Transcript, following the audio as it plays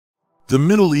The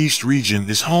Middle East region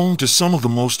is home to some of the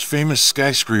most famous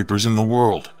skyscrapers in the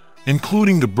world,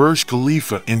 including the Burj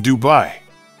Khalifa in Dubai.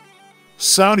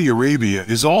 Saudi Arabia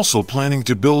is also planning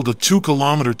to build a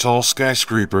 2-kilometer tall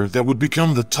skyscraper that would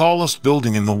become the tallest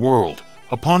building in the world,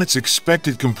 upon its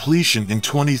expected completion in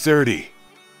 2030.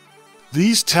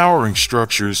 These towering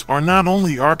structures are not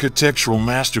only architectural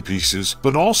masterpieces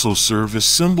but also serve as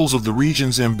symbols of the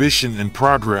region's ambition and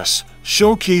progress,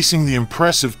 showcasing the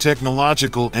impressive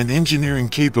technological and engineering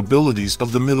capabilities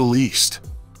of the Middle East.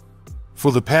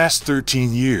 For the past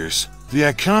 13 years, the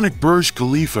iconic Burj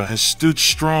Khalifa has stood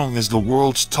strong as the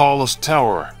world's tallest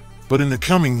tower, but in the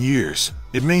coming years,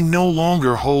 it may no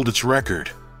longer hold its record.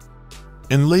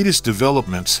 In latest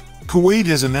developments, Kuwait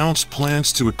has announced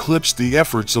plans to eclipse the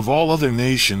efforts of all other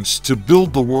nations to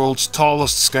build the world's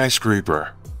tallest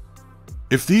skyscraper.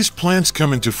 If these plans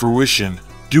come into fruition,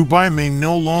 Dubai may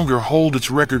no longer hold its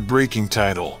record-breaking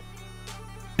title.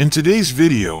 In today's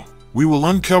video, we will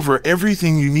uncover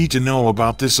everything you need to know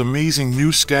about this amazing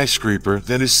new skyscraper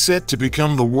that is set to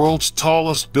become the world's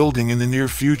tallest building in the near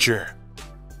future.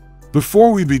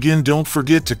 Before we begin, don't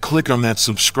forget to click on that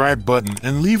subscribe button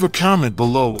and leave a comment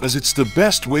below, as it's the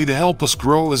best way to help us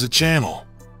grow as a channel.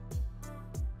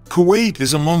 Kuwait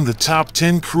is among the top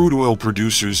 10 crude oil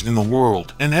producers in the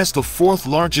world and has the 4th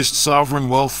largest sovereign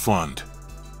wealth fund.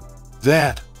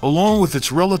 That, along with its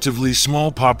relatively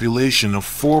small population of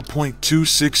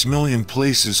 4.26 million,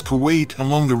 places Kuwait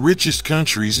among the richest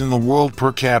countries in the world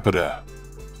per capita.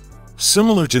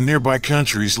 Similar to nearby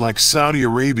countries like Saudi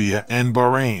Arabia and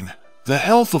Bahrain, the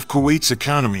health of Kuwait's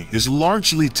economy is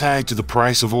largely tied to the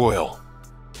price of oil.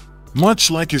 Much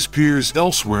like his peers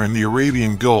elsewhere in the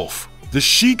Arabian Gulf, the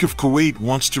Sheikh of Kuwait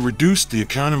wants to reduce the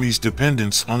economy's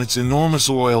dependence on its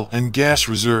enormous oil and gas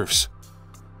reserves.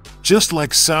 Just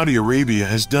like Saudi Arabia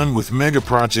has done with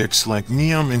megaprojects like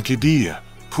Neom and Qiddiya,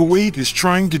 Kuwait is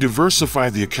trying to diversify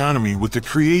the economy with the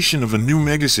creation of a new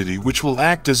megacity which will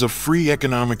act as a free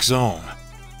economic zone.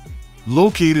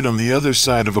 Located on the other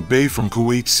side of a bay from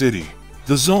Kuwait City,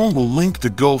 the zone will link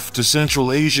the Gulf to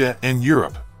Central Asia and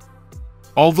Europe.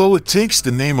 Although it takes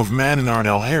the name of Madinar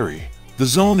al-Hari, the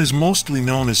zone is mostly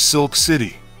known as Silk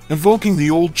City, evoking the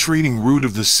old trading route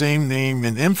of the same name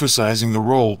and emphasizing the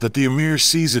role that the Emir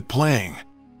sees it playing.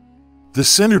 The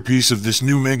centerpiece of this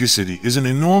new megacity is an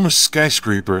enormous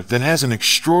skyscraper that has an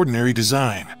extraordinary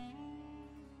design.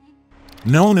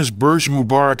 Known as Burj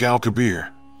Mubarak al-Kabir,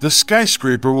 the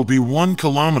skyscraper will be 1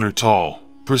 kilometer tall,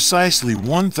 precisely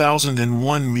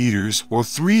 1,001 meters or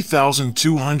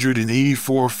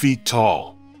 3,284 feet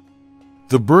tall.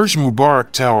 The Burj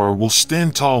Mubarak Tower will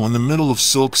stand tall in the middle of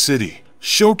Silk City,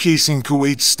 showcasing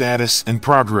Kuwait's status and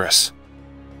progress.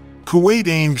 Kuwait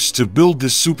aims to build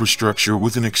this superstructure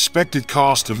with an expected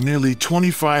cost of nearly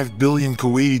 25 billion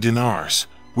Kuwaiti dinars,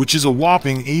 which is a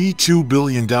whopping $82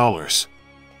 billion.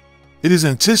 It is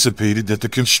anticipated that the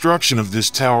construction of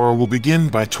this tower will begin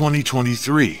by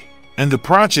 2023, and the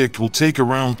project will take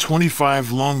around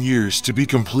 25 long years to be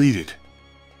completed.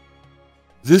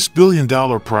 This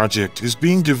billion-dollar project is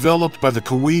being developed by the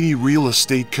Kuwaiti real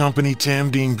estate company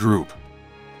Tamdeen Group.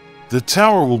 The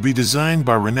tower will be designed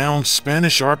by renowned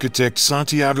Spanish architect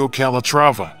Santiago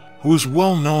Calatrava, who is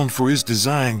well known for his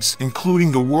designs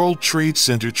including the World Trade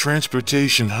Center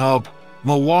Transportation Hub,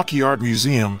 Milwaukee Art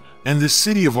Museum, and the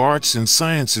City of Arts and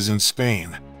Sciences in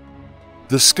Spain.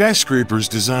 The skyscraper's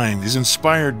design is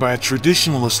inspired by a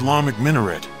traditional Islamic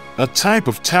minaret, a type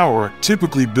of tower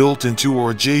typically built into or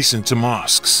adjacent to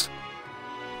mosques.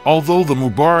 Although the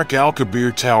Mubarak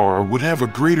al-Kabir Tower would have a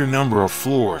greater number of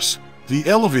floors, the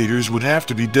elevators would have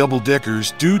to be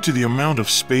double-deckers due to the amount of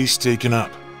space taken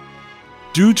up.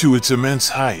 Due to its immense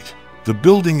height, the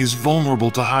building is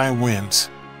vulnerable to high winds.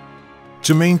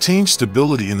 To maintain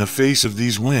stability in the face of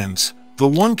these winds, the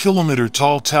 1 kilometer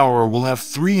tall tower will have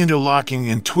 3 interlocking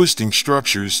and twisting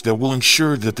structures that will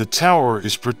ensure that the tower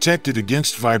is protected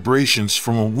against vibrations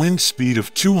from a wind speed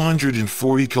of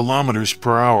 240 kilometers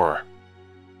per hour.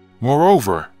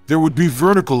 Moreover, there would be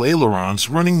vertical ailerons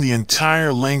running the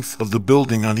entire length of the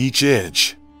building on each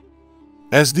edge.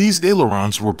 As these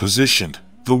ailerons were positioned,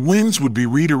 the winds would be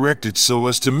redirected so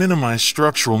as to minimize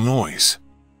structural noise.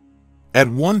 At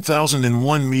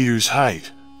 1,001 meters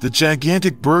height, the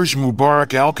gigantic Burj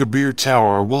Mubarak al-Kabir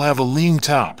Tower will have a lean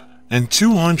top and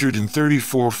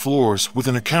 234 floors with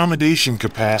an accommodation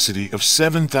capacity of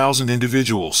 7,000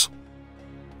 individuals.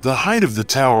 The height of the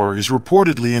tower is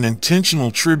reportedly an intentional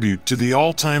tribute to the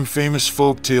all-time famous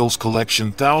folk tales collection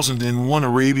 1001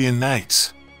 Arabian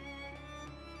Nights.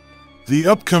 The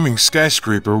upcoming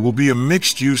skyscraper will be a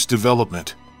mixed-use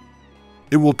development.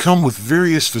 It will come with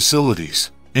various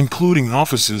facilities, including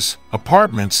offices,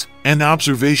 apartments, and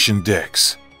observation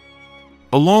decks.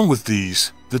 Along with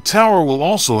these, the tower will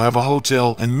also have a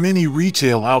hotel and many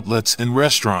retail outlets and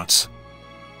restaurants.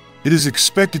 It is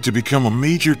expected to become a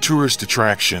major tourist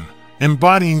attraction,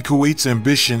 embodying Kuwait's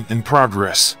ambition and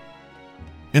progress.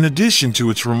 In addition to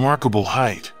its remarkable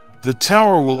height, the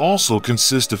tower will also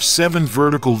consist of 7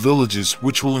 vertical villages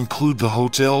which will include the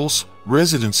hotels,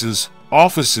 residences,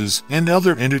 offices, and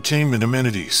other entertainment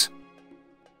amenities.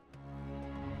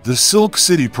 The Silk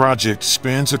City project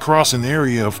spans across an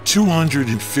area of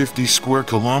 250 square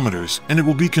kilometers, and it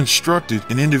will be constructed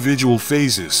in individual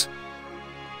phases.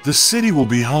 The city will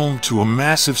be home to a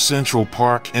massive central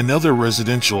park and other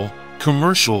residential,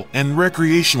 commercial, and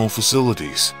recreational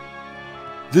facilities.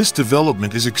 This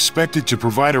development is expected to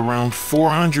provide around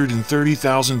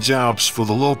 430,000 jobs for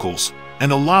the locals,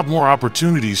 and a lot more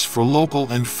opportunities for local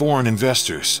and foreign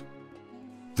investors.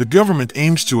 The government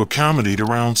aims to accommodate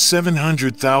around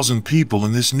 700,000 people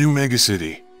in this new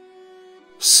megacity.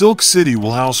 Silk City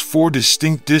will house 4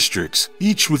 distinct districts,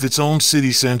 each with its own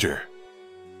city center.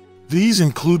 These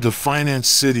include the Finance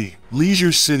City,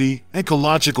 Leisure City,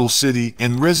 Ecological City,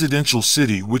 and Residential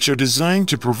City, which are designed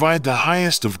to provide the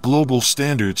highest of global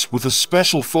standards with a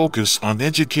special focus on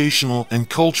educational and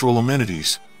cultural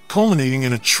amenities, culminating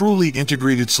in a truly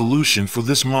integrated solution for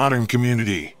this modern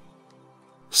community.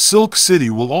 Silk City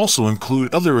will also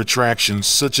include other attractions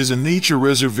such as a nature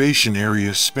reservation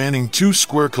area spanning 2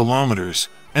 square kilometers,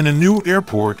 and a new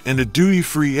airport and a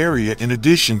duty-free area, in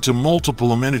addition to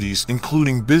multiple amenities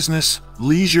including business,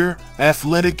 leisure,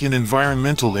 athletic and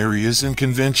environmental areas and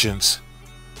conventions.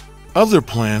 Other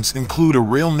plans include a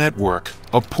rail network,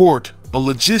 a port, a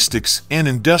logistics and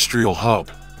industrial hub,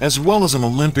 as well as an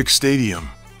Olympic stadium.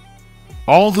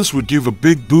 All this would give a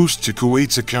big boost to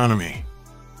Kuwait's economy.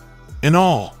 In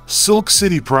all, Silk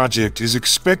City project is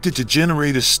expected to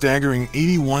generate a staggering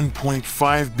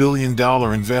 $81.5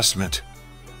 billion investment.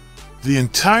 The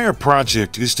entire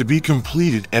project is to be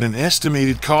completed at an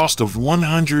estimated cost of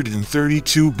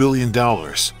 $132 billion.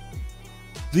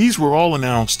 These were all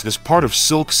announced as part of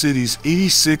Silk City's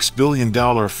 $86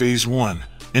 billion Phase 1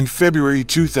 in February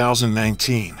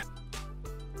 2019.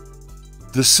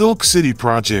 The Silk City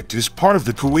project is part of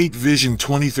the Kuwait Vision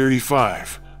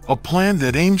 2035, a plan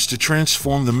that aims to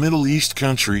transform the Middle East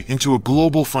country into a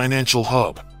global financial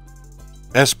hub.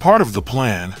 As part of the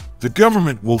plan, the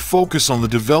government will focus on the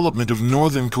development of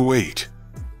northern Kuwait.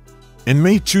 In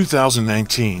May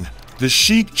 2019, the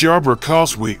Sheikh Jarrah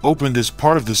Causeway opened as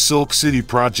part of the Silk City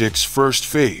project's first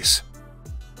phase.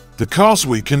 The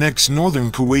causeway connects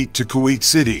northern Kuwait to Kuwait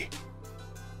City.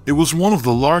 It was one of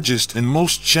the largest and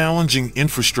most challenging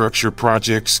infrastructure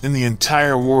projects in the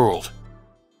entire world.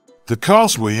 The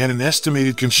causeway had an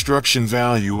estimated construction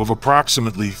value of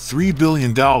approximately $3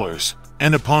 billion,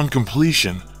 and upon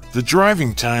completion, the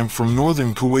driving time from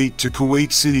northern Kuwait to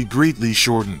Kuwait City greatly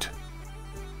shortened.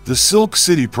 The Silk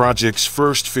City project's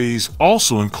first phase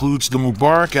also includes the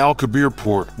Mubarak al-Kabir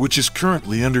port, which is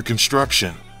currently under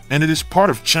construction, and it is part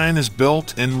of China's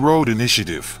Belt and Road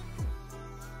Initiative.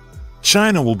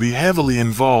 China will be heavily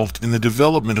involved in the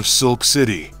development of Silk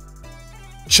City.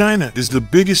 China is the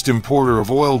biggest importer of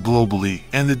oil globally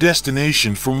and the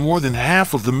destination for more than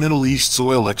half of the Middle East's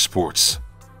oil exports.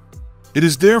 It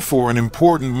is therefore an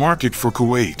important market for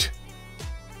Kuwait.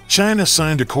 China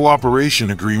signed a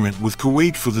cooperation agreement with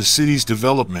Kuwait for the city's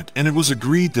development, and it was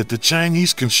agreed that the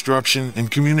Chinese construction and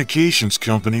communications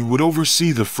company would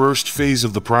oversee the first phase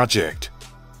of the project.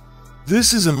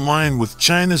 This is in line with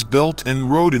China's Belt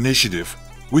and Road Initiative,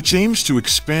 which aims to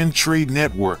expand trade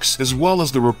networks as well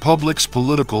as the republic's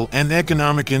political and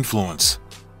economic influence.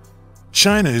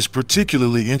 China is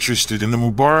particularly interested in the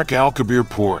Mubarak al-Kabir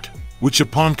port, which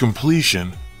upon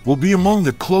completion will be among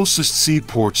the closest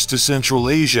seaports to Central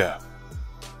Asia.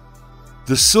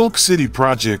 The Silk City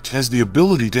project has the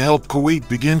ability to help Kuwait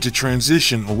begin to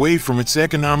transition away from its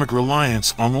economic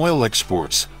reliance on oil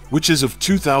exports, which as of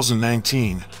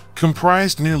 2019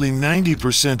 comprised nearly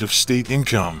 90% of state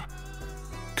income.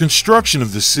 Construction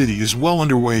of the city is well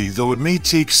underway, though it may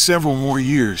take several more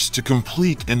years to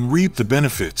complete and reap the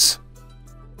benefits.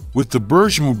 With the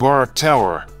Burj Mubarak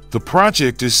Tower, the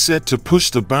project is set to push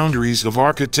the boundaries of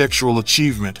architectural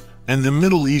achievement and the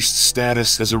Middle East's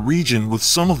status as a region with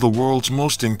some of the world's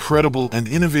most incredible and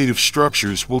innovative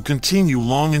structures will continue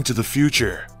long into the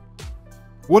future.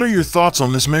 What are your thoughts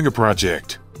on this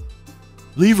megaproject?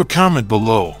 Leave a comment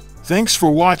below. Thanks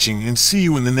for watching and see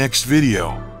you in the next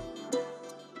video.